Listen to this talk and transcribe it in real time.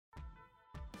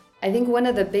I think one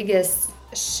of the biggest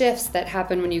shifts that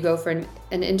happen when you go from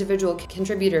an individual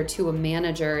contributor to a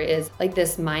manager is like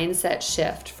this mindset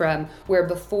shift from where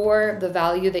before the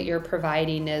value that you're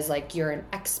providing is like you're an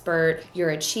expert, you're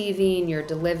achieving, you're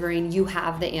delivering, you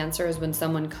have the answers when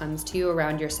someone comes to you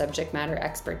around your subject matter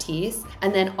expertise,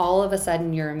 and then all of a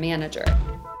sudden you're a manager.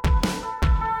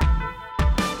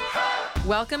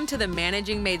 Welcome to the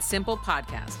Managing Made Simple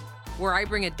podcast, where I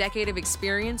bring a decade of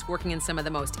experience working in some of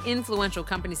the most influential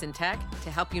companies in tech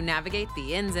to help you navigate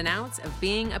the ins and outs of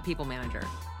being a people manager.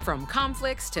 From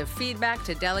conflicts to feedback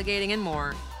to delegating and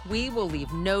more, we will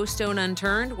leave no stone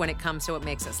unturned when it comes to what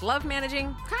makes us love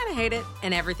managing, kind of hate it,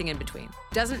 and everything in between.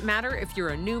 Doesn't matter if you're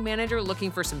a new manager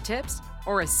looking for some tips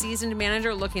or a seasoned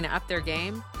manager looking to up their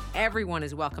game, everyone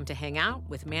is welcome to hang out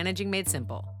with Managing Made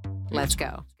Simple. Let's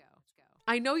go.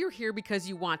 I know you're here because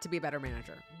you want to be a better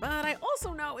manager, but I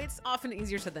also know it's often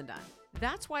easier said than done.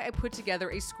 That's why I put together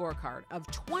a scorecard of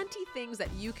 20 things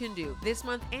that you can do this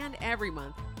month and every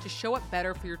month to show up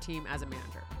better for your team as a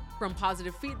manager. From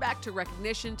positive feedback to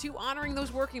recognition to honoring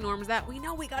those working norms that we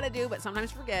know we gotta do but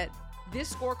sometimes forget,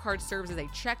 this scorecard serves as a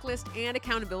checklist and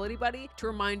accountability buddy to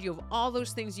remind you of all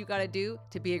those things you gotta do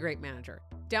to be a great manager.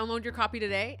 Download your copy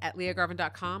today at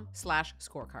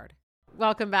leahgarvin.com/scorecard.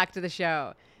 Welcome back to the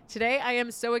show. Today, I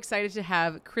am so excited to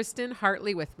have Kristen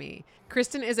Hartley with me.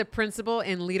 Kristen is a principal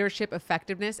in leadership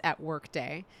effectiveness at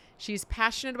Workday. She's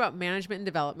passionate about management and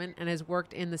development and has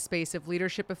worked in the space of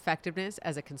leadership effectiveness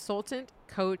as a consultant,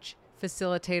 coach,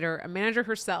 facilitator, a manager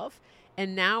herself,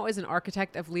 and now as an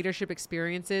architect of leadership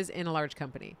experiences in a large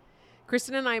company.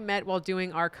 Kristen and I met while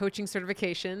doing our coaching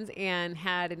certifications and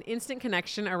had an instant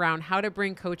connection around how to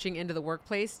bring coaching into the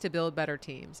workplace to build better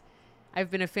teams. I've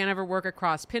been a fan of her work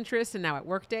across Pinterest and now at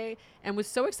Workday, and was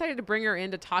so excited to bring her in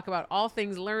to talk about all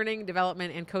things learning,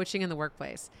 development, and coaching in the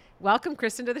workplace. Welcome,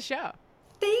 Kristen, to the show.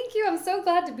 Thank you. I'm so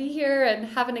glad to be here and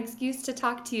have an excuse to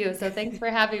talk to you. So thanks for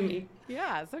having me.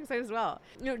 Yeah, so excited as well.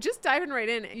 Just diving right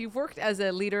in, you've worked as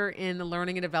a leader in the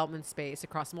learning and development space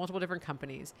across multiple different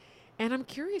companies. And I'm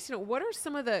curious, what are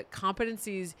some of the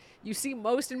competencies you see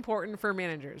most important for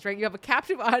managers, right? You have a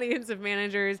captive audience of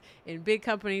managers in big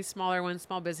companies, smaller ones,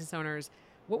 small business owners.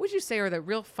 What would you say are the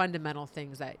real fundamental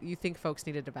things that you think folks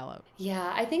need to develop?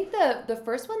 Yeah, I think the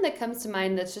first one that comes to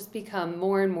mind that's just become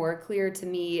more and more clear to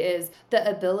me is the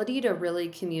ability to really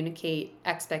communicate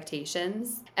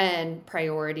expectations and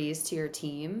priorities to your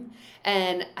team.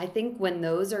 And I think when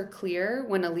those are clear,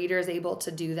 when a leader is able to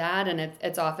do that, and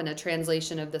it's often a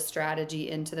translation of the strategy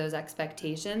into those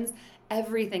expectations,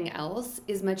 everything else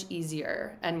is much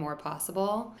easier and more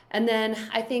possible. And then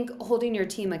I think holding your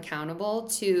team accountable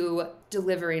to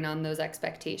delivering on those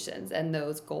expectations and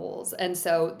those goals. And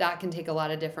so that can take a lot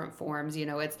of different forms.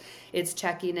 It's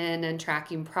checking in and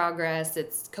tracking progress.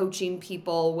 It's coaching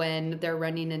people when they're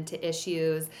running into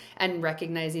issues and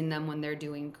recognizing them when they're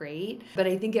doing great. But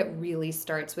I think it really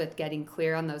starts with getting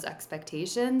clear on those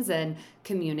expectations and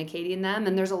communicating them.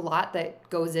 And there's a lot that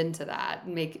goes into that,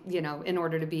 in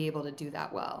order to be able to do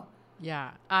that well.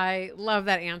 Yeah, I love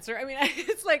that answer. I mean,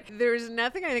 it's like there's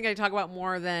nothing I think I talk about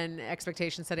more than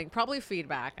expectation setting, probably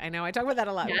feedback. I know I talk about that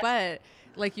a lot, but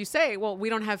like you say, well, we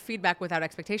don't have feedback without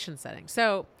expectation setting.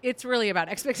 So it's really about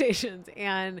expectations.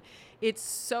 And it's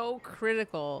so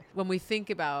critical when we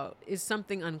think about, is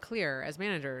something unclear as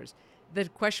managers? The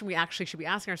question we actually should be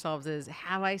asking ourselves is,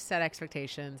 have I set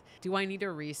expectations? Do I need to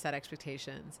reset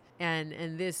expectations?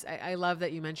 And this, I love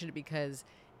that you mentioned it because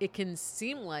it can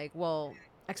seem like, well,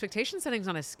 expectation setting is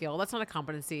not a skill. That's not a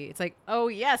competency. It's like, oh,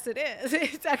 yes, it is.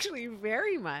 It's actually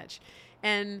very much.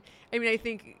 And I mean, I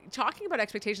think talking about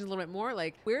expectations a little bit more,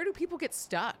 like where do people get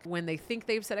stuck when they think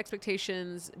they've set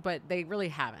expectations, but they really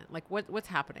haven't? Like what's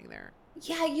happening there?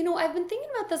 Yeah, I've been thinking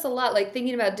about this a lot, like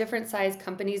thinking about different size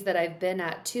companies that I've been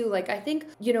at too. Like I think,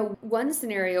 one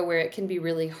scenario where it can be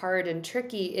really hard and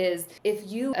tricky is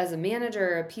if you as a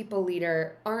manager or a people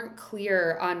leader aren't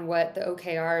clear on what the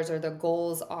OKRs or the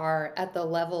goals are at the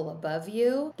level above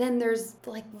you, then there's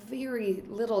like very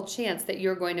little chance that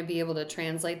you're going to be able to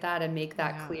translate that and make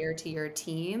that clear to your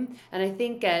team. And I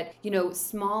think at,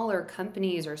 smaller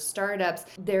companies or startups,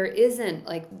 there isn't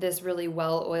like this really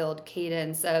well-oiled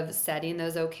cadence of setting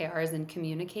those OKRs and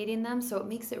communicating them. So it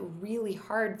makes it really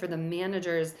hard for the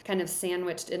managers kind of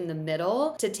sandwiched in the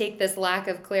middle to take this lack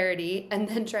of clarity and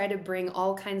then try to bring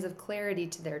all kinds of clarity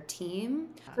to their team.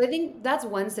 So I think that's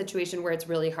one situation where it's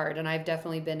really hard. And I've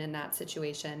definitely been in that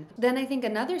situation. Then I think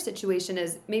another situation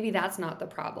is maybe that's not the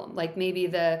problem. Like maybe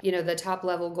the top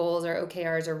level goals or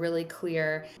OKRs are really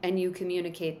clear and you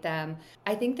communicate them.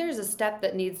 I think there's a step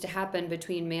that needs to happen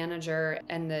between manager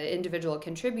and the individual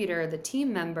contributor, the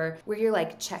team member, where you're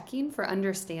like checking for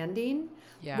understanding,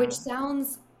 which Yeah.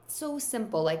 sounds so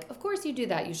simple. Like, of course you do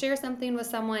that. You share something with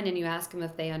someone and you ask them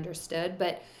if they understood,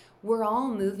 but we're all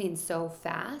moving so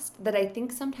fast that I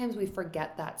think sometimes we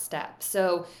forget that step.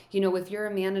 So, if you're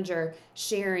a manager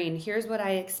sharing, here's what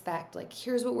I expect, like,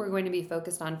 here's what we're going to be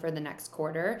focused on for the next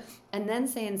quarter, and then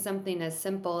saying something as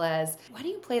simple as, why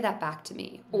don't you play that back to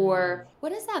me? Mm. Or,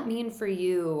 what does that mean for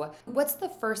you? What's the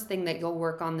first thing that you'll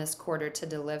work on this quarter to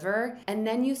deliver? And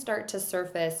then you start to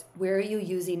surface, where are you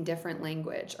using different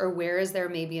language? Or where is there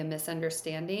maybe a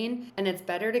misunderstanding? And it's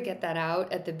better to get that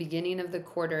out at the beginning of the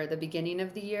quarter, the beginning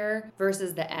of the year,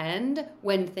 versus the end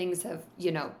when things have,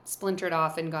 splintered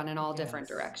off and gone in all different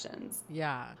Yes. directions.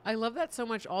 Yeah. I love that so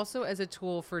much also as a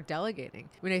tool for delegating.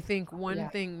 I mean, I think one Yeah.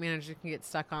 thing managers can get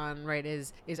stuck on, right,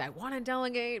 is I want to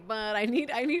delegate, but I need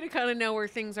to kind of know where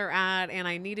things are at, and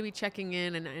I need to be checking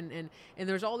in, and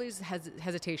there's all these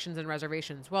hesitations and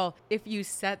reservations. Well, if you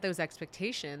set those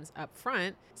expectations up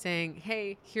front saying,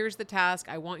 "Hey, here's the task.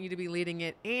 I want you to be leading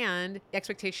it, and the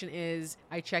expectation is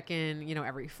I check in,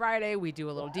 every Friday. We do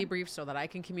a little debrief so that I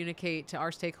can communicate to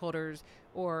our stakeholders,"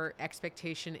 or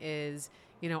expectation is,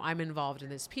 I'm involved in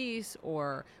this piece,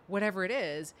 or whatever it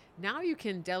is. Now you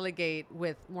can delegate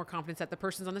with more confidence that the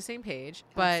person's on the same page,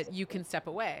 but you can step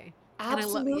away. And I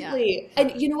love, yeah, Absolutely. yeah,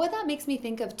 And you know what that makes me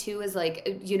think of too is like,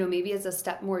 maybe it's a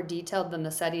step more detailed than the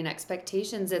setting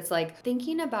expectations. It's like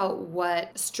thinking about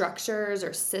what structures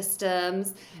or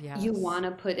systems you yes, want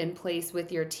to put in place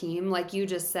with your team. Like you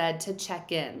just said, to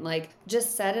check in, like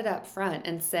just set it up front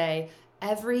and say,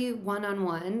 every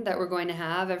one-on-one that we're going to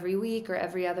have every week or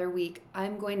every other week,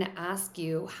 I'm going to ask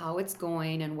you how it's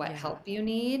going and what yeah. help you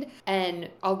need, and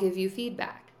I'll give you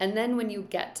feedback. And then when you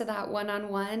get to that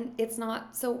one-on-one, it's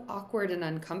not so awkward and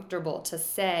uncomfortable to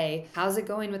say, how's it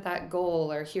going with that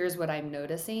goal? Or here's what I'm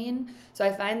noticing. So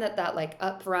I find that like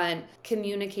upfront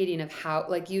communicating of how,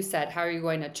 like you said, how are you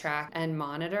going to track and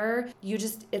monitor?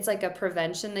 It's like a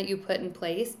prevention that you put in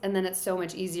place. And then it's so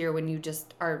much easier when you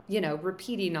just are,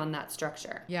 repeating on that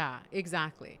structure. Yeah,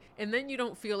 exactly. And then you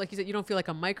don't feel like you said, you don't feel like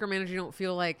a micromanager. You don't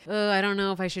feel like, oh, I don't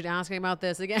know if I should ask him about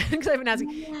this again because I've been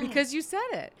asking, Yeah. because you said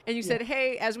it. And you Yeah. said,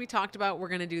 hey, as we talked about, we're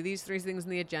going to do these three things in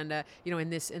the agenda, in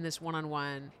this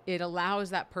one-on-one. It allows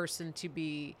that person to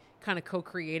be kind of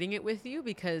co-creating it with you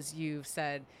because you've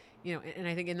said, and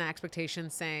I think in that expectation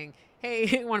saying,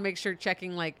 hey, I want to make sure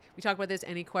checking, like we talk about this,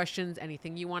 any questions,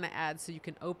 anything you want to add, so you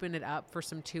can open it up for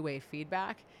some two-way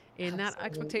feedback in that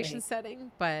expectation Absolutely.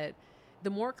 setting. But the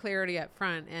more clarity up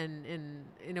front, and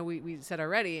we said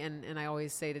already, and I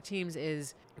always say to teams,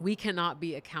 is we cannot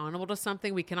be accountable to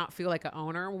something. We cannot feel like an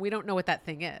owner when we don't know what that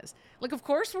thing is. Like, of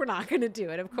course we're not going to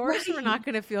do it. Of course we're Right. not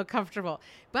going to feel comfortable.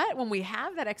 But when we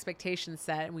have that expectation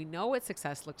set and we know what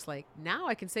success looks like, now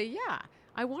I can say, yeah,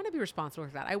 I want to be responsible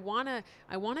for that. I want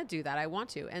to do that. I want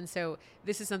to. And so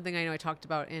this is something I know I talked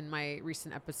about in my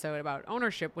recent episode about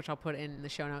ownership, which I'll put in the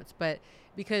show notes, but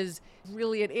because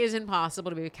really it is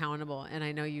impossible to be accountable. And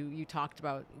I know you talked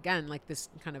about, again, like this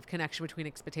kind of connection between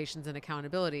expectations and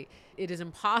accountability. It is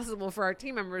impossible for our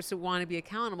team members to want to be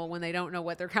accountable when they don't know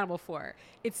what they're accountable for.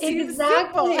 It seems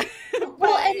simple, Exactly. but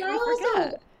Well, and we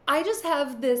forget. I just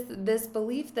have this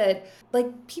belief that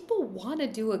like people want to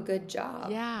do a good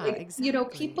job. Yeah, Like, exactly.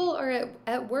 people are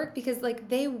at work because like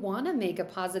they want to make a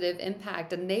positive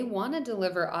impact and they want to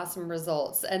deliver awesome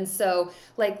results. And so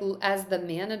like as the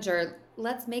manager,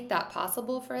 let's make that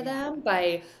possible for Yeah. them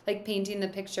by like painting the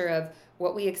picture of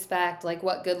what we expect, like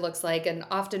what good looks like. And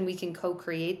often we can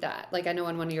co-create that. Like I know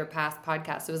on one of your past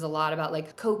podcasts, it was a lot about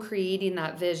like co-creating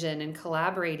that vision and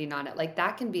collaborating on it. Like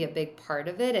that can be a big part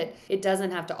of it. It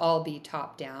doesn't have to all be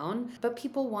top down, but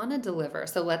people want to deliver.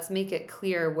 So let's make it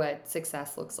clear what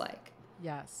success looks like.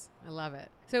 Yes, I love it.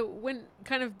 So when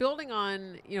kind of building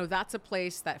on, that's a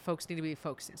place that folks need to be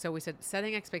focusing. So we said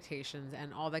setting expectations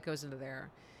and all that goes into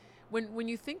there. When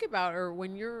you think about, or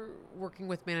when you're working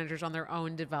with managers on their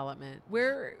own development,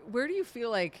 where do you feel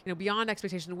like, beyond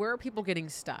expectation, where are people getting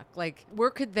stuck? Like where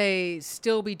could they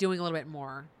still be doing a little bit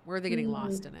more? Where are they getting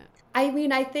lost in it? I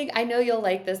mean, I know you'll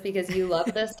like this because you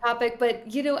love this topic, but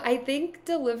I think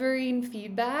delivering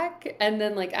feedback and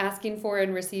then like asking for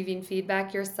and receiving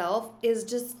feedback yourself is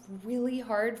just really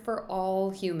hard for all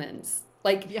humans.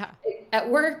 Like Yeah. at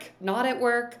work, not at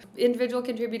work, individual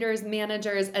contributors,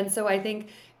 managers. And so I think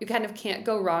you kind of can't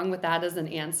go wrong with that as an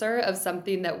answer of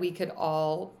something that we could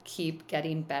all keep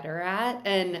getting better at.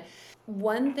 And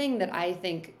one thing that I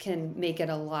think can make it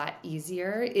a lot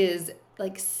easier is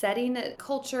like setting a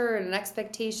culture and an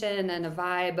expectation and a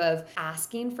vibe of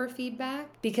asking for feedback,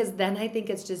 because then I think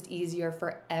it's just easier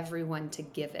for everyone to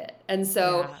give it. And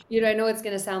so, Yeah. I know it's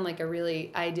going to sound like a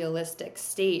really idealistic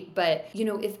state, but,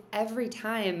 if every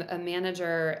time a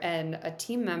manager and a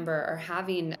team member are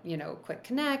having, quick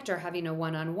connect or having a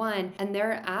one-on-one and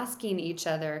they're asking each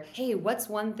other, hey, what's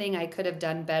one thing I could have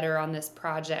done better on this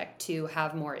project to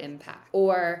have more impact?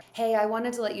 Or, hey, I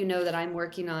wanted to let you know that I'm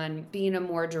working on being a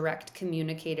more direct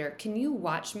communicator. Can you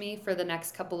watch me for the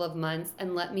next couple of months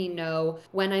and let me know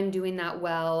when I'm doing that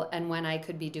well and when I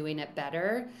could be doing it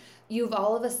better? You've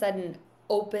all of a sudden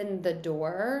opened the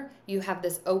door. You have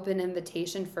this open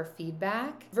invitation for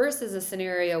feedback versus a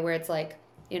scenario where it's like,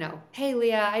 hey,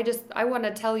 Leah, I want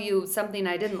to tell you something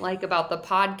I didn't like about the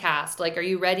podcast. Like, are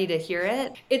you ready to hear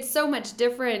it? It's so much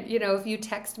different, if you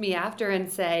text me after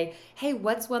and say, hey,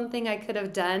 what's one thing I could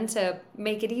have done to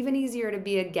make it even easier to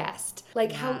be a guest?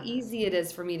 Like, how Yeah. easy it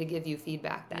is for me to give you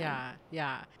feedback then. Yeah,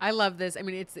 yeah. I love this. I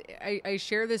mean, I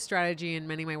share this strategy in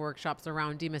many of my workshops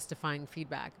around demystifying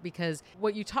feedback, because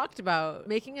what you talked about,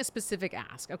 making a specific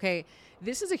ask. Okay,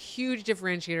 this is a huge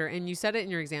differentiator. And you said it in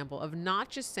your example of not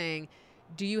just saying,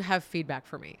 do you have feedback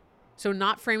for me? So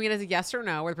not framing it as a yes or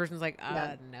no, where the person's like,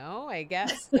 Yeah. no, I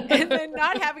guess. And then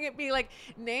not having it be like,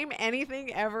 name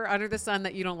anything ever under the sun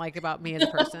that you don't like about me as a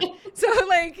person. So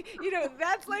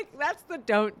that's the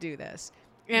don't do this.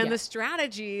 And Yeah. the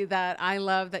strategy that I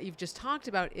love that you've just talked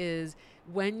about is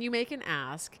when you make an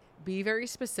ask, be very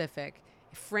specific,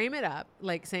 frame it up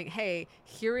like saying, hey,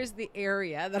 here is the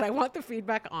area that I want the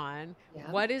feedback on.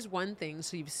 Yeah. What is one thing?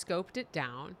 So you've scoped it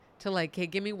down to like, hey,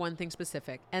 give me one thing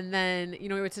specific. And then,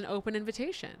 it's an open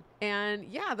invitation. And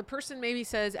yeah, the person maybe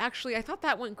says, actually, I thought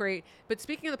that went great. But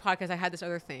speaking of the podcast, I had this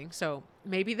other thing. So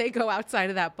maybe they go outside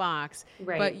of that box,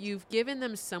 Right. but you've given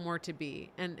them somewhere to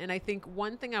be. And I think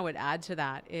one thing I would add to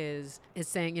that is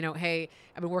saying, hey,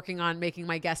 I've been working on making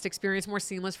my guest experience more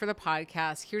seamless for the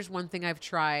podcast. Here's one thing I've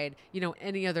tried,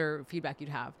 any other feedback you'd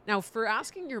have. Now, for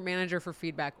asking your manager for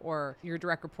feedback or your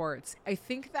direct reports, I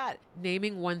think that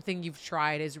naming one thing you've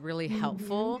tried is really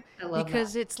helpful, I love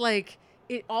because it's like,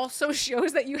 it also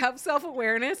shows that you have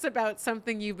self-awareness about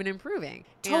something you've been improving.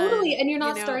 Totally. And you're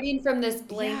not starting from this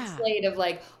blank yeah. slate of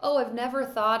like, oh, I've never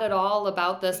thought at all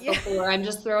about this Yeah. before. I'm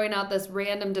just throwing out this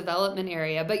random development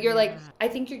area. But you're like, Yeah. I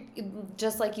think you're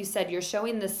just like you said, you're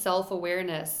showing this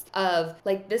self-awareness of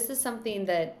like, this is something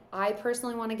that I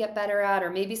personally want to get better at, or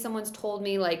maybe someone's told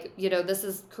me like, this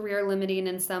is career limiting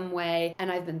in some way,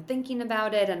 and I've been thinking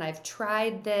about it and I've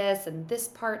tried this and this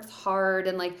part's hard,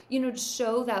 and like,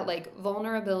 show that like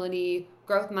vulnerability,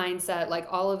 growth mindset, like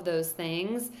all of those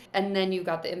things. And then you've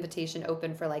got the invitation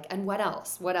open for like, and what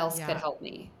else? What else could help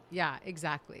me? Yeah,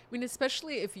 exactly. I mean,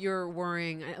 especially if you're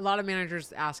worrying, a lot of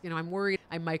managers ask, I'm worried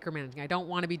I'm micromanaging. I don't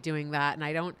want to be doing that. And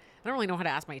I don't really know how to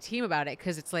ask my team about it,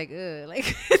 because it's like, ugh,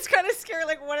 like it's kind of scary.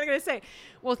 Like, what are they going to say?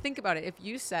 Well, think about it. If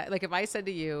you said, like, if I said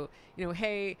to you,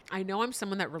 hey, I know I'm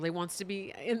someone that really wants to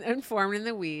be informed in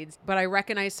the weeds, but I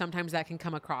recognize sometimes that can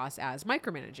come across as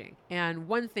micromanaging. And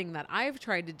one thing that I've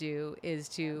tried to do is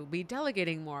to be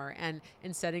delegating more and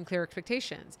setting clear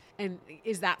expectations. And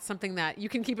is that something that you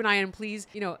can keep an eye on? Please,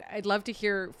 I'd love to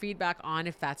hear feedback on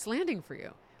if that's landing for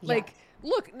you. Like,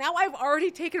 look, now I've already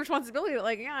taken responsibility.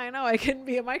 Like, yeah, I know I can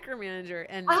be a micromanager.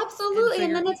 And Absolutely. so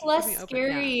And then it's less open,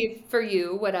 scary for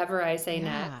you, whatever I say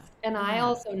Yeah. next. And I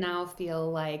also now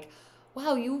feel like,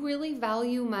 wow, you really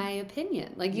value my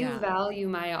opinion. Like you Yeah. value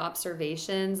my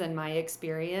observations and my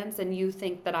experience, and you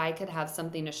think that I could have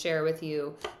something to share with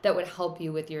you that would help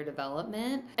you with your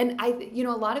development. And I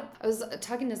was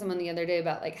talking to someone the other day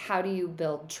about like, how do you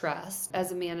build trust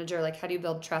as a manager? Like, how do you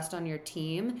build trust on your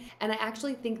team? And I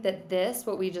actually think that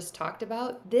what we just talked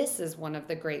about, this is one of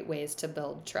the great ways to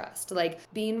build trust. Like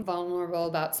being vulnerable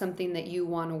about something that you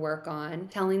want to work on,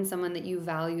 telling someone that you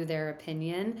value their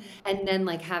opinion, and then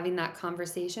like having that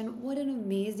conversation. What an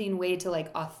amazing way to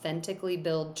like authentically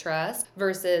build trust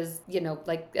versus,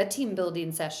 like a team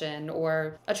building session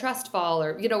or a trust fall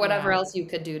or, whatever else you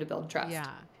could do to build trust.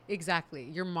 Yeah, exactly.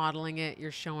 You're modeling it,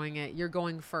 you're showing it, you're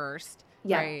going first.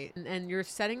 Yeah. Right. And you're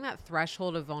setting that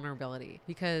threshold of vulnerability,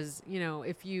 because,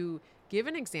 if you give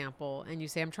an example and you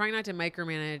say, I'm trying not to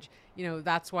micromanage,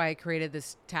 that's why I created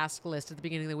this task list at the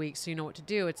beginning of the week, so you know what to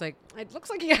do. It's like, it looks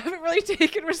like you haven't really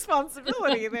taken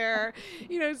responsibility there.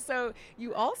 So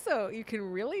you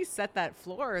can really set that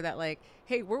floor that like,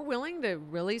 hey, we're willing to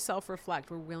really self-reflect.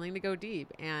 We're willing to go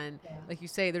deep. And like you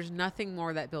say, there's nothing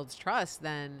more that builds trust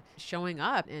than showing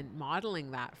up and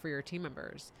modeling that for your team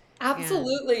members.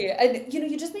 Absolutely. And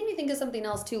you just made me think of something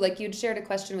else too. Like you'd shared a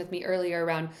question with me earlier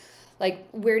around like,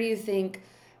 where do you think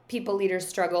people leaders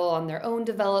struggle on their own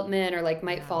development or like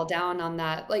might Yeah. fall down on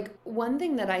that. Like one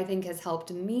thing that I think has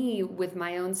helped me with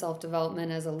my own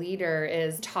self-development as a leader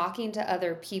is talking to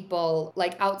other people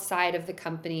like outside of the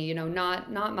company,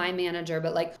 not my manager,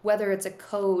 but like whether it's a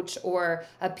coach or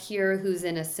a peer who's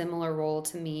in a similar role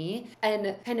to me,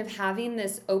 and kind of having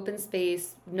this open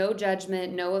space, no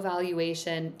judgment, no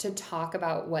evaluation, to talk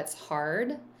about what's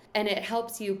hard. And it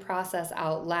helps you process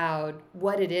out loud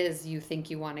what it is you think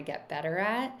you want to get better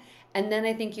at. And then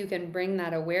I think you can bring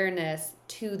that awareness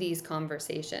to these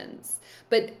conversations.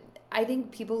 But I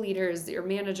think people leaders or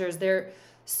managers, they're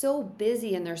so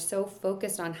busy and they're so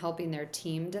focused on helping their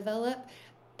team develop,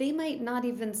 they might not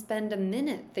even spend a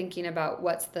minute thinking about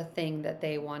what's the thing that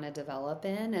they want to develop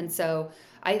in. And so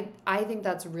I think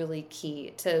that's really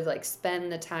key to like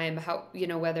spend the time, how,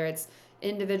 whether it's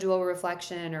individual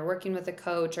reflection or working with a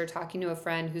coach or talking to a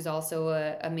friend who's also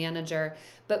a manager,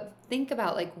 but think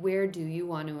about like, where do you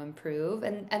want to improve,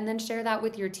 and then share that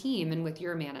with your team and with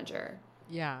your manager.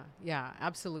 Yeah, yeah,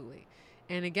 absolutely.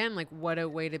 And again, like what a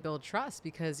way to build trust,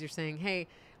 because you're saying, hey,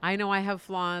 I know I have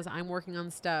flaws, I'm working on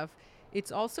stuff.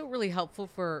 It's also really helpful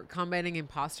for combating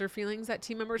imposter feelings that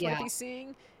team members might Yeah. be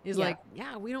seeing. Is Yeah. like,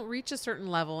 yeah, we don't reach a certain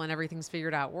level and everything's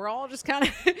figured out. We're all just kind of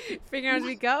figuring out as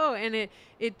we go. And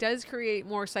it does create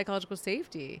more psychological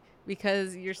safety,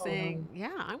 because you're saying,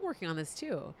 yeah, I'm working on this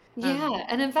too. Yeah,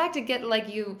 and in fact, it get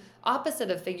like you opposite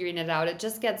of figuring it out, it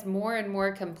just gets more and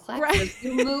more complex Right. as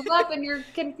you move up and you're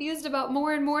confused about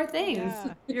more and more things.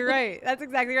 Yeah, you're right. That's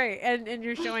exactly right. And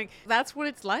you're showing that's what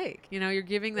it's like. You're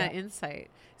giving that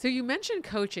insight. So you mentioned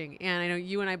coaching, and I know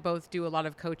you and I both do a lot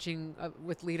of coaching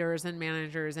with leaders and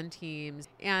managers and teams.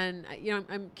 And,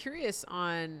 I'm curious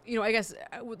on, I guess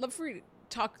I would love for you to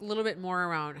talk a little bit more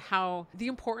around how the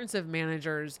importance of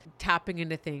managers tapping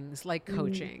into things like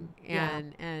coaching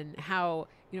and how,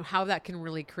 how that can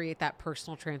really create that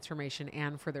personal transformation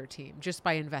and for their team just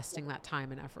by investing that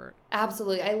time and effort.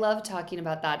 Absolutely. I love talking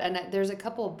about that. And there's a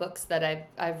couple of books that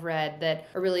I've read that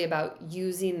are really about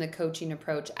using the coaching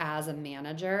approach as a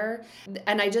manager.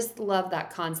 And I just love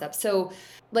that concept. So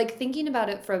like thinking about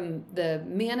it from the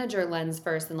manager lens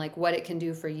first and like what it can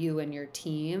do for you and your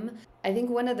team. I think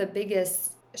one of the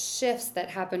biggest shifts that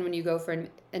happen when you go from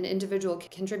an individual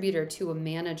contributor to a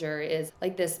manager is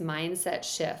like this mindset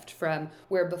shift from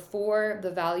where before the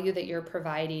value that you're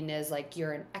providing is like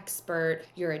you're an expert,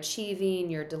 you're achieving,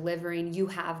 you're delivering, you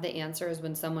have the answers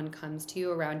when someone comes to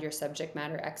you around your subject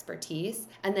matter expertise,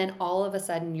 and then all of a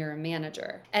sudden you're a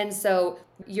manager. And so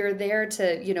you're there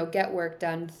to, get work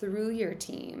done through your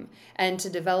team and to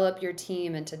develop your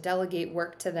team and to delegate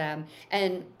work to them.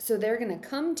 And so they're going to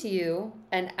come to you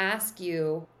and ask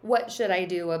you, what should I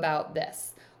do about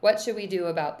this? What should we do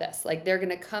about this? Like they're going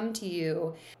to come to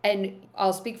you, and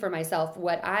I'll speak for myself.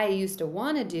 What I used to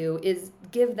want to do is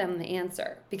give them the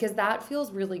answer, because that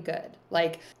feels really good.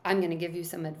 Like I'm going to give you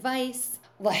some advice.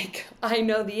 Like I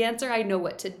know the answer. I know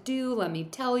what to do. Let me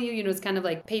tell you, it's kind of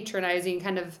like patronizing,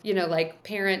 kind of, like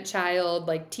parent child,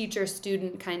 like teacher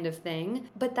student kind of thing.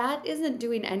 But that isn't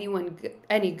doing anyone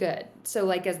any good. So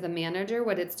like as the manager,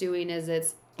 what it's doing is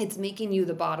it's making you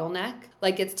the bottleneck.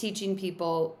 Like it's teaching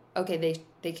people, okay,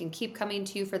 they can keep coming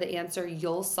to you for the answer.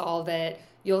 You'll solve it.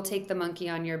 You'll take the monkey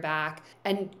on your back,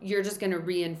 and you're just going to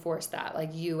reinforce that,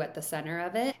 like you at the center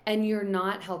of it. And you're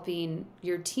not helping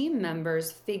your team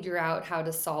members figure out how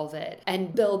to solve it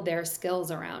and build their skills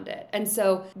around it. And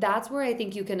so that's where I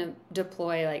think you can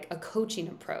deploy like a coaching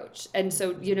approach. And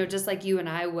so, just like you and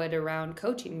I would around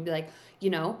coaching, be like,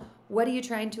 what are you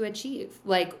trying to achieve?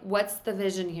 Like, what's the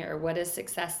vision here? What does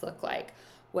success look like?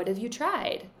 What have you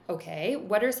tried? Okay,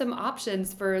 what are some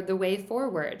options for the way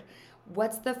forward?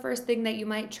 What's the first thing that you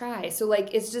might try? So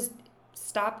like, it's just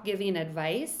stop giving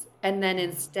advice and then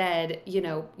instead,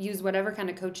 use whatever kind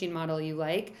of coaching model you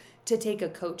like to take a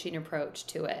coaching approach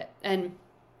to it. And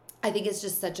I think it's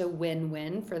just such a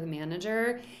win-win for the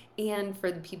manager and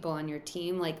for the people on your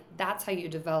team. Like that's how you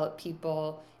develop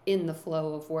people in the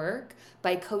flow of work,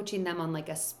 by coaching them on like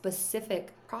a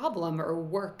specific problem or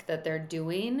work that they're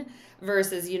doing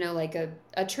versus, like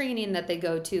a training that they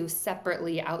go to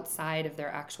separately outside of their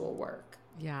actual work.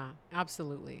 Yeah,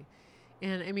 absolutely.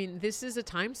 And I mean, this is a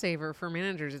time saver for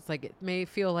managers. It's like, it may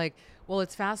feel like, well,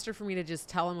 it's faster for me to just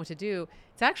tell them what to do.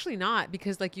 It's actually not,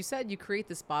 because like you said, you create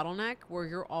this bottleneck where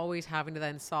you're always having to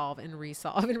then solve and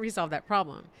resolve that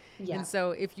problem. Yeah. And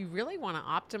so if you really want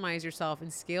to optimize yourself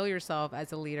and scale yourself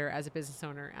as a leader, as a business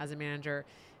owner, as a manager,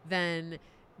 then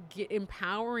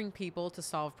empowering people to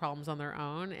solve problems on their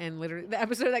own. And literally the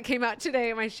episode that came out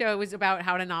today on my show was about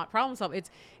how to not problem solve.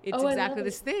 It's exactly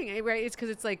this thing, right? It's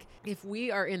because it's like, if we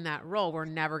are in that role, we're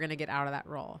never going to get out of that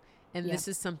role. And Yeah. this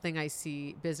is something I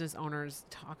see business owners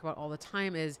talk about all the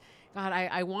time is, God,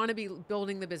 I want to be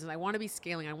building the business. I want to be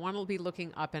scaling. I want to be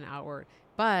looking up and outward,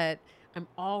 but I'm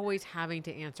always having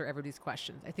to answer everybody's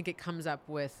questions. I think it comes up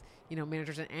with,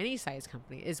 managers in any size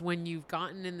company is when you've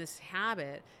gotten in this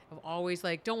habit of always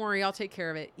like, don't worry, I'll take care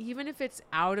of it. Even if it's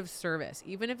out of service,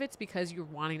 even if it's because you're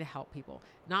wanting to help people,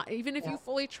 not even if Yeah. you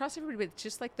fully trust everybody, but it's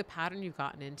just like the pattern you've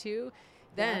gotten into,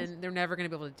 Yes. then they're never going to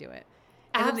be able to do it.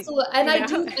 And then, Absolutely. And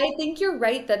you know, I think you're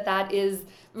right that is,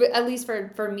 at least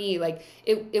for me, like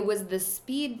it was the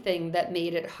speed thing that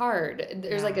made it hard.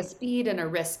 There's like yeah, a speed and a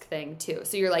risk thing too.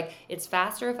 So you're like, it's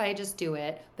faster if I just do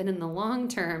it, but in the long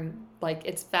term, like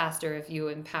it's faster if you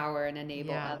empower and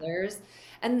enable yeah, others.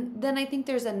 And then I think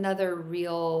there's another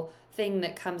real thing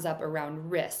that comes up around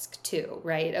risk too,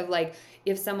 right? Of like,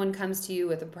 if someone comes to you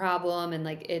with a problem and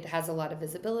like it has a lot of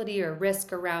visibility or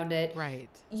risk around it, right.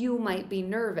 you might be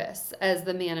nervous as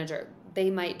the manager. They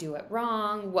might do it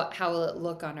wrong. How will it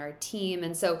look on our team?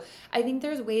 And so I think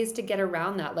there's ways to get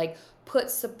around that, like put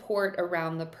support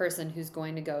around the person who's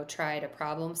going to go try to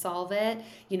problem solve it,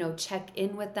 check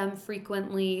in with them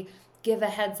frequently, give a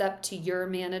heads up to your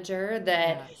manager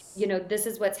that Yes. this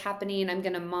is what's happening. I'm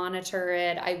going to monitor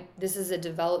it. This is a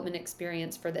development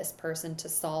experience for this person to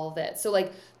solve it. So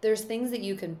like there's things that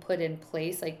you can put in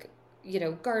place, like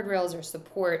guardrails or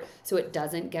support so it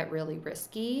doesn't get really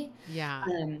risky. Yeah.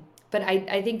 But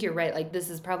I think you're right. Like this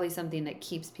is probably something that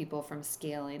keeps people from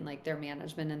scaling like their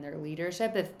management and their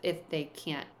leadership if they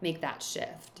can't make that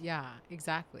shift. Yeah,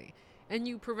 exactly. And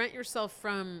you prevent yourself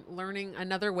from learning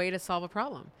another way to solve a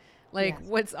problem. Like Yes.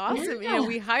 what's awesome, Yeah.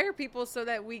 we hire people so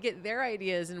that we get their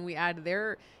ideas and we add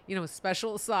their,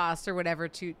 special sauce or whatever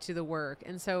to the work.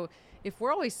 And so if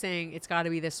we're always saying it's got to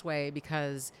be this way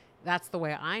because that's the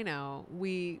way I know,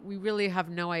 we really have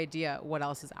no idea what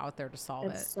else is out there to solve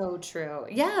It's it. so true.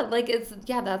 Yeah,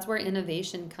 that's where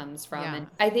innovation comes from. Yeah. And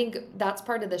I think that's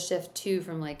part of the shift too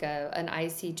from like an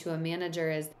IC to a manager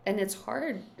and it's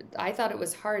hard. I thought it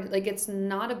was hard. Like it's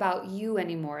not about you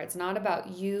anymore. It's not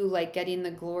about you like getting the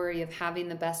glory of having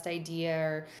the best idea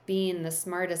or being the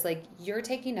smartest. Like you're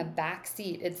taking a back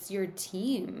seat. It's your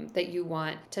team that you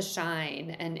want to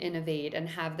shine and innovate and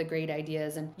have the great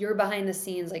ideas, and you're behind the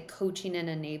scenes like coaching and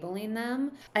enabling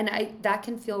them. And that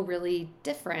can feel really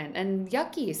different and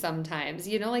yucky sometimes,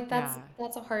 like Yeah.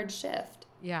 that's a hard shift.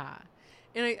 Yeah.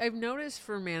 And I've noticed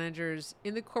for managers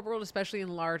in the corporate world, especially in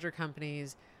larger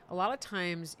companies, a lot of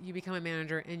times you become a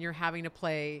manager and you're having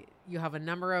to you have a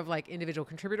number of like individual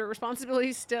contributor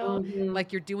responsibilities still, Hmm.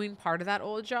 like you're doing part of that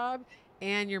old job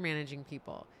and you're managing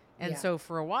people. And Yeah. so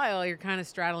for a while, you're kind of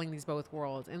straddling these both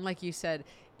worlds. And like you said,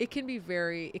 it can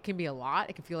be a lot.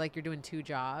 It can feel like you're doing two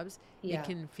jobs. It Yeah.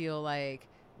 can feel like,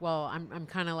 well, I'm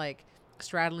kind of like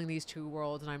straddling these two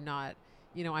worlds and I'm not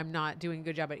doing a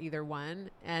good job at either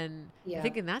one. And I Yeah.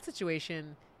 think in that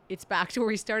situation, it's back to where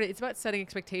we started. It's about setting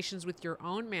expectations with your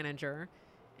own manager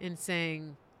and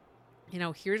saying,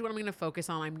 here's what I'm going to focus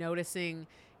on. I'm noticing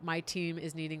my team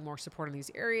is needing more support in these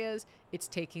areas. It's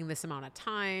taking this amount of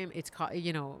time.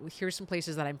 Here's some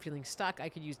places that I'm feeling stuck. I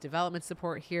could use development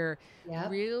support here.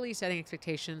 Yep. Really setting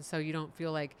expectations so you don't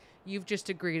feel like you've just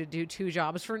agreed to do two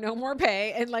jobs for no more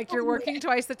pay and like you're working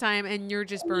twice the time and you're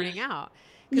just burning out.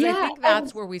 Because I Yeah. think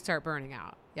that's where we start burning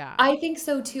out. Yeah. I think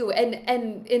so too.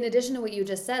 And in addition to what you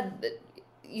just said,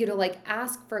 like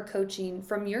ask for coaching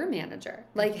from your manager.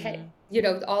 Like, hey,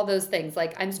 Mhm. all those things.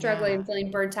 Like, I'm struggling, Yeah. I'm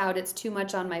feeling burnt out. It's too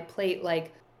much on my plate.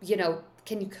 Like,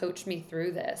 can you coach me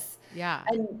through this? Yeah.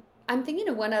 And I'm thinking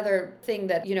of one other thing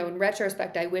that, in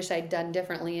retrospect, I wish I'd done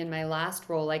differently in my last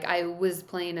role. Like I was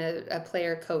playing a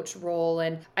player coach role.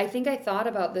 And I think I thought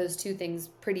about those two things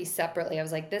pretty separately. I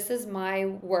was like, this is my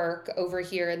work over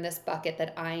here in this bucket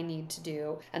that I need to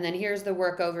do. And then here's the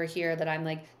work over here that I'm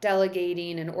like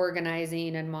delegating and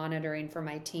organizing and monitoring for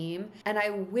my team. And I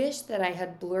wish that I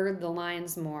had blurred the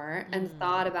lines more and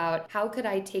thought about how could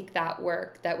I take that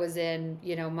work that was in,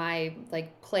 my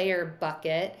like player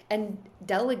bucket and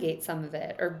delegate some of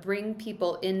it or bring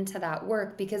people into that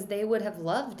work because they would have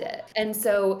loved it. And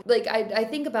so like I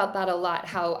think about that a lot,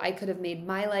 how I could have made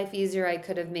my life easier. I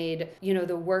could have made,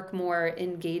 the work more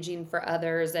engaging for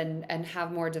others and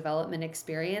have more development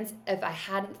experience if I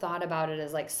hadn't thought about it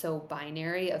as like so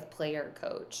binary of player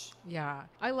coach. Yeah,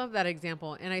 I love that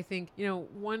example. And I think,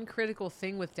 one critical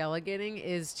thing with delegating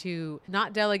is to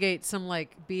not delegate some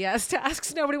like BS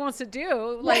tasks nobody wants to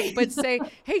do, like, but say,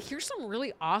 hey, here's some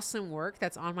really awesome work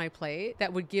that's on my plate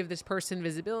that would give this person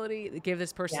visibility, give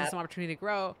this person Yep. some opportunity to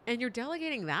grow. And you're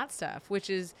delegating that stuff, which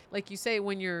is, like you say,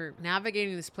 when you're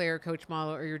navigating this player coach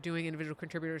model or you're doing individual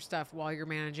contributor stuff while you're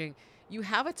managing, you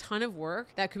have a ton of work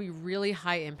that could be really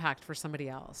high impact for somebody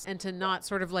else. And to not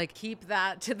sort of like keep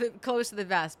that to the close to the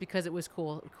vest because it was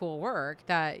cool work,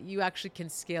 that you actually can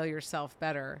scale yourself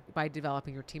better by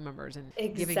developing your team members and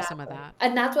giving some of that.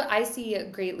 And that's what I see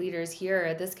great leaders here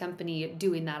at this company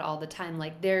doing that all the time.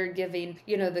 Like they're giving,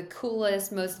 the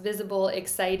coolest, most visible,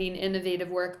 exciting, innovative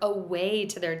work away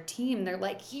to their team. They're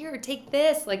like, here, take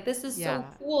this. Like, this is so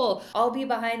cool. I'll be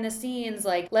behind the scenes.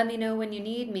 Like, let me know when you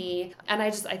need me. And I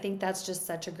think that's just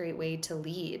such a great way to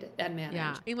lead and manage.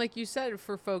 Yeah. And like you said,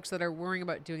 for folks that are worrying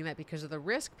about doing that because of the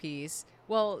risk piece,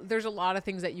 well, there's a lot of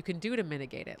things that you can do to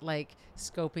mitigate it, like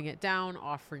scoping it down,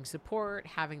 offering support,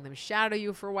 having them shadow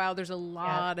you for a while. There's a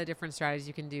lot of different strategies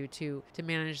you can do to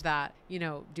manage that,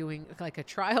 doing like a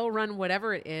trial run,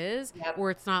 whatever it is,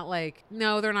 where it's not like,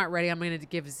 no, they're not ready, I'm going to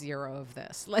give 0 of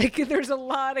this. Like there's a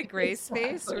lot of gray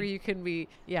space where you can be,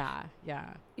 Yeah,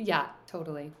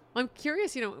 totally. I'm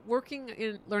curious, working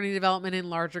in learning development in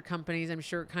larger companies, I'm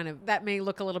sure kind of that may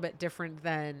look a little bit different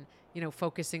than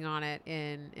focusing on it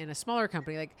in a smaller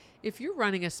company. Like if you're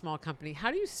running a small company,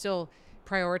 how do you still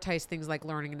prioritize things like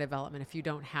learning and development if you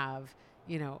don't have,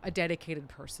 a dedicated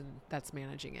person that's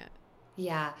managing it?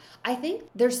 Yeah, I think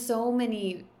there's so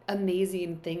many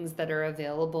amazing things that are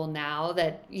available now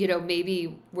that,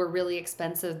 maybe were really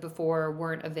expensive before,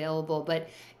 weren't available, but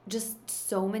just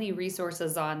so many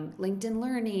resources on LinkedIn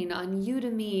Learning, on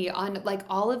Udemy, on like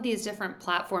all of these different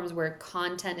platforms where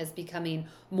content is becoming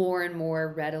more and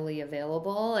more readily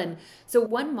available. And so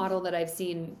one model that I've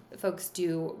seen folks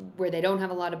do where they don't have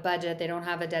a lot of budget, they don't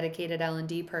have a dedicated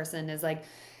L&D person, is like,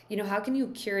 how can you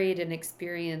curate an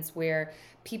experience where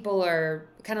people are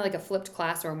kind of like a flipped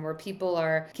classroom, where people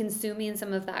are consuming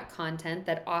some of that content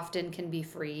that often can be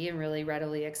free and really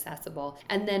readily accessible,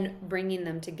 and then bringing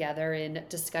them together in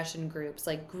discussion groups,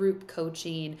 like group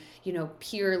coaching,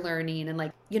 peer learning, and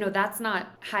like, that's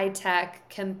not high tech,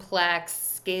 complex,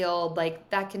 scaled, like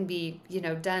that can be,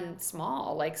 done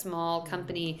small, like small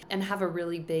company, and have a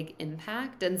really big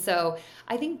impact. And so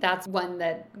I think that's one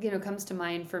that, comes to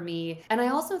mind for me. And I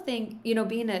also think,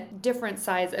 being a different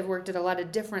size, I've worked at a lot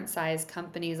of different size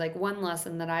companies. Like one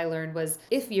lesson that I learned was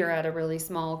if you're at a really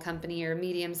small company or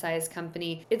medium sized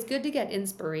company, it's good to get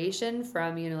inspiration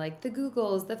from, like the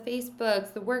Googles, the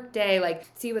Facebooks, the Workday, like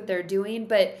see what they're doing,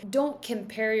 but don't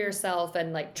compare yourself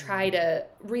and like try to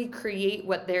recreate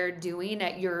what they're doing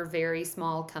at your very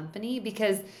small company,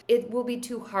 because it will be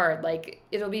too hard. Like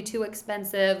it'll be too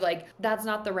expensive. Like that's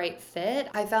not the right fit.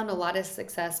 I found a lot of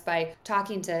success by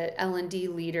talking to L&D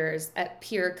leaders at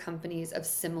peer companies of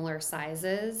similar sizes.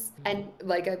 And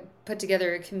like I put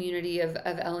together a community of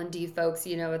L&D folks,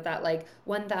 at that like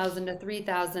 1,000 to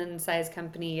 3,000 size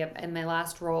company in my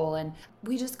last role. And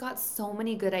we just got so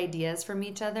many good ideas from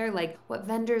each other. Like, what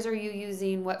vendors are you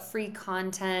using? What free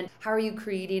content? How are you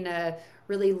creating a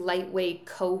really lightweight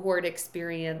cohort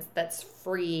experience that's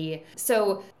free?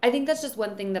 So I think that's just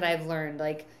one thing that I've learned.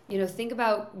 Like, think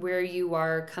about where you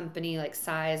are company, like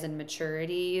size and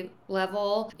maturity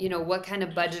level, what kind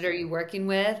of budget are you working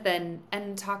with,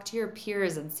 and talk to your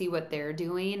peers and see what they're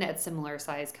doing at similar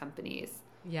size companies.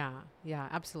 Yeah,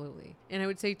 absolutely. And I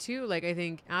would say too, like, I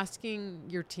think asking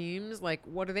your teams, like,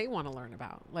 what do they want to learn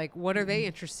about? Like, what are they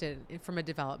interested in from a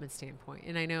development standpoint?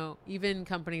 And I know even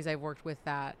companies I've worked with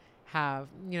that have,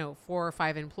 4 or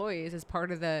 5 employees, as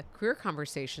part of the career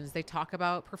conversations, they talk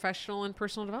about professional and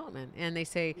personal development. And they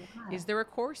say, is there a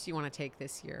course you want to take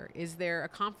this year? Is there a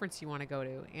conference you want to go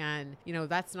to? And,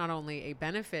 that's not only a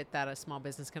benefit that a small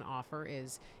business can offer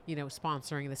is,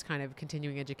 sponsoring this kind of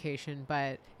continuing education,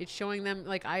 but it's showing them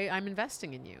like, I'm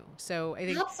investing in you. So I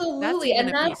think absolutely,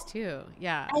 that's a piece too.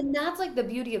 Yeah. And that's like the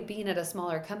beauty of being at a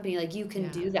smaller company. Like you can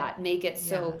do that, make it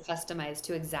so customized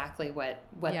to exactly what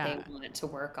they want it to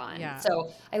work on. Yeah.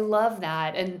 So I love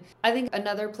that. And I think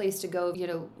another place to go,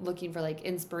 looking for like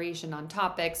inspiration on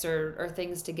topics or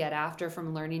things to get after from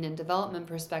a learning and development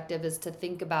perspective is to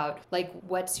think about like,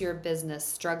 what's your business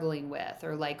struggling with?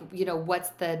 Or like,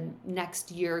 what's the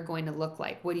next year going to look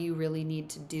like? What do you really need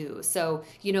to do? So,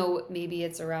 maybe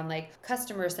it's around like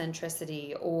customer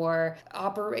centricity or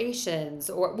operations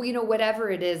or,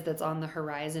 whatever it is that's on the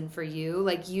horizon for you,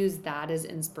 like use that as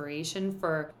inspiration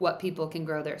for what people can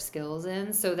grow their skills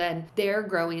in. So then they're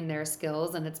growing their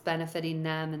skills and it's benefiting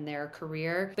them and their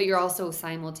career, but you're also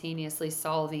simultaneously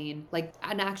solving like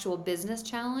an actual business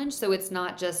challenge. So it's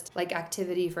not just like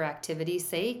activity for activity's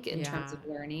sake in terms of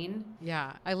learning.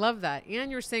 Yeah, I love that.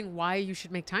 And you're saying why you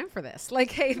should make time for this.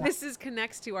 Like, hey, this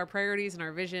connects to our priorities and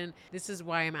our vision. This is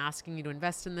why I'm asking you to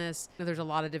invest in this. There's a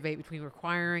lot of debate between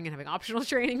requiring and having optional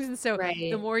trainings. And so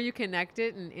the more you connect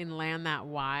it and land that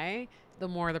why, the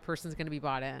more the person's going to be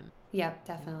bought in. Yep,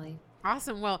 definitely.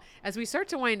 Awesome. Well, as we start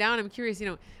to wind down, I'm curious,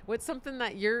 what's something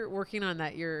that you're working on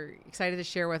that you're excited to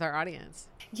share with our audience?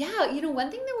 Yeah,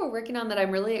 one thing that we're working on that I'm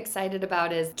really excited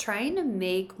about is trying to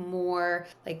make more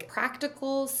like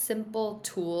practical, simple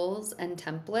tools and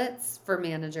templates for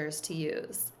managers to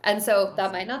use. And so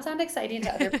that might not sound exciting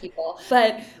to other people,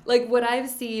 but like what I've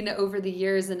seen over the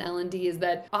years in L&D is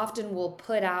that often we'll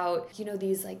put out,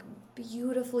 these like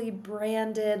beautifully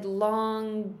branded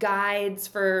long guides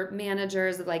for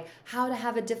managers of like how to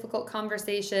have a difficult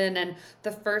conversation, and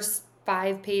the first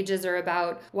 5 pages are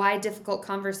about why difficult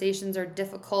conversations are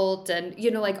difficult, and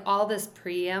like all this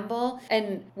preamble.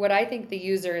 And what I think the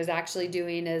user is actually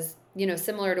doing is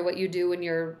similar to what you do when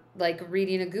you're like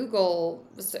reading a Google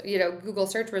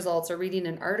search results or reading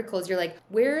an article, is you're like,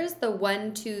 where is the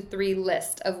 1, 2, 3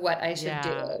 list of what I should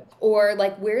do? Or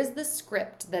like, where's the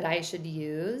script that I should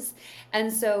use?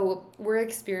 And so we're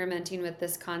experimenting with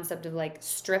this concept of like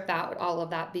strip out all of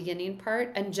that beginning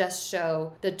part and just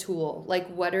show the tool. Like,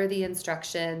 what are the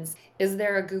instructions? Is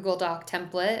there a Google Doc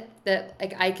template that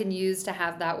like I can use to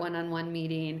have that one-on-one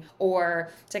meeting,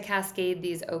 or to cascade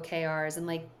these OKRs, and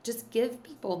like just give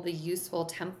people the useful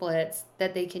templates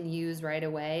that they can use right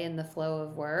away in the flow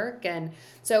of work. And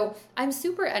so I'm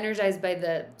super energized by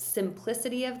the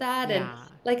simplicity of that. And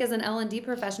like as an L&D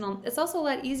professional, it's also a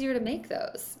lot easier to make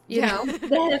those, than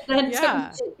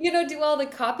to, do all the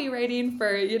copywriting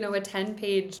for, a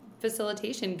 10-page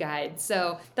facilitation guide.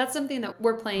 So that's something that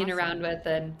we're playing around with,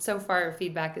 and so far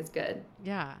feedback is good.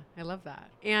 Yeah, I love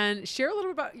that. And share a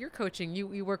little bit about your coaching.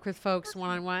 You work with folks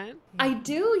one-on-one? I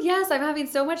do, yes. I'm having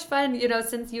so much fun,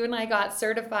 since you and I got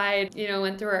certified,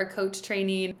 went through our coach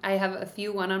training. I have a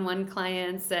few one-on-one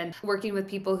clients and working with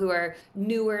people who are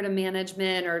newer to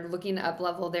management or looking to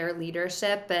up-level their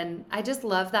leadership. And I just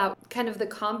love that kind of the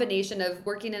combination of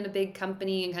working in a big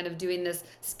company and kind of doing this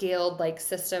scaled like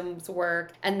systems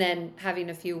work, and then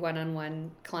having a few one-on-one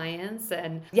clients.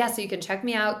 And so you can check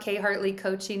me out,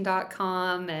 khartleycoaching.com.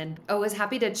 And always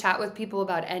happy to chat with people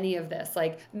about any of this,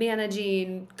 like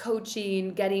managing,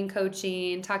 coaching, getting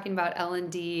coaching, talking about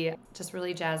L&D, just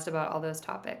really jazzed about all those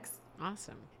topics.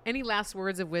 Awesome. Any last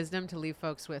words of wisdom to leave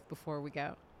folks with before we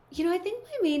go? I think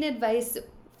my main advice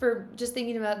for just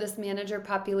thinking about this manager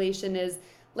population is,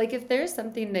 like, if there's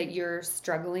something that you're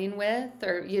struggling with,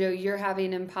 or, you're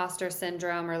having imposter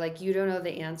syndrome, or like you don't know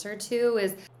the answer to,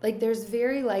 is like there's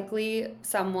very likely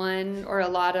someone or a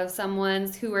lot of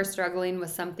someone's who are struggling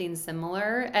with something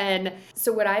similar. And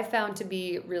so what I found to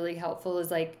be really helpful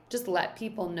is like just let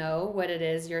people know what it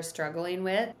is you're struggling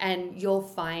with, and you'll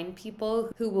find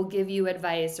people who will give you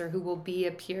advice or who will be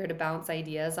a peer to bounce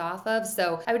ideas off of.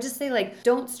 So I would just say, like,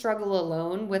 don't struggle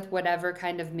alone with whatever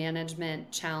kind of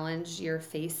management challenge you're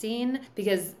facing,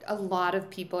 because a lot of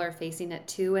people are facing it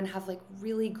too and have like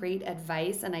really great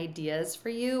advice and ideas for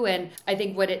you. And I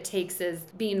think what it takes is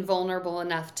being vulnerable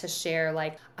enough to share,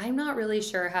 like, I'm not really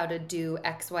sure how to do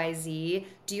XYZ.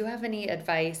 Do you have any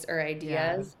advice or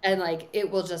ideas? And like,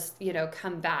 it will just,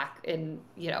 come back in,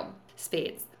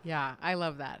 spades. Yeah, I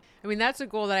love that. I mean, that's a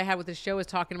goal that I had with the show, is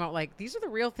talking about like, these are the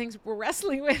real things we're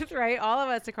wrestling with, right? All of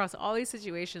us across all these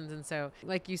situations. And so,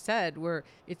 like you said,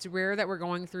 it's rare that we're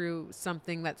going through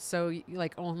something that's so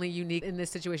like only unique in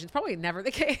this situation. It's probably never the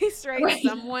case, right?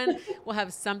 Someone will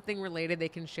have something related they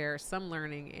can share, some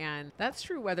learning. And that's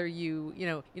true whether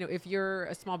if you're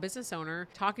a small business owner,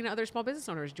 talking to other small business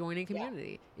owners, joining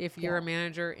community. If you're a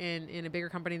manager in a bigger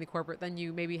company in the corporate, then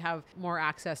you maybe have more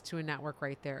access to a network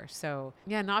right there. So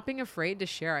not being afraid to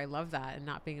share. I love that. And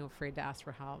not being afraid to ask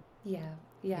for help.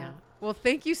 Yeah. Well,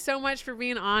 thank you so much for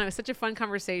being on. It was such a fun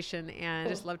conversation, and I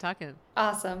just love talking.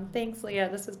 Awesome. Thanks, Leah.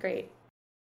 This was great.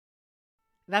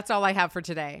 That's all I have for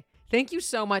today. Thank you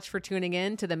so much for tuning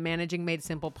in to the Managing Made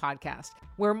Simple podcast,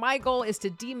 where my goal is to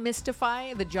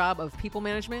demystify the job of people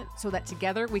management so that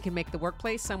together we can make the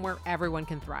workplace somewhere everyone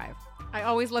can thrive. I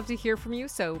always love to hear from you,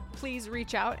 so please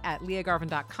reach out at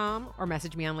leahgarvin.com or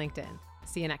message me on LinkedIn.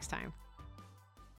 See you next time.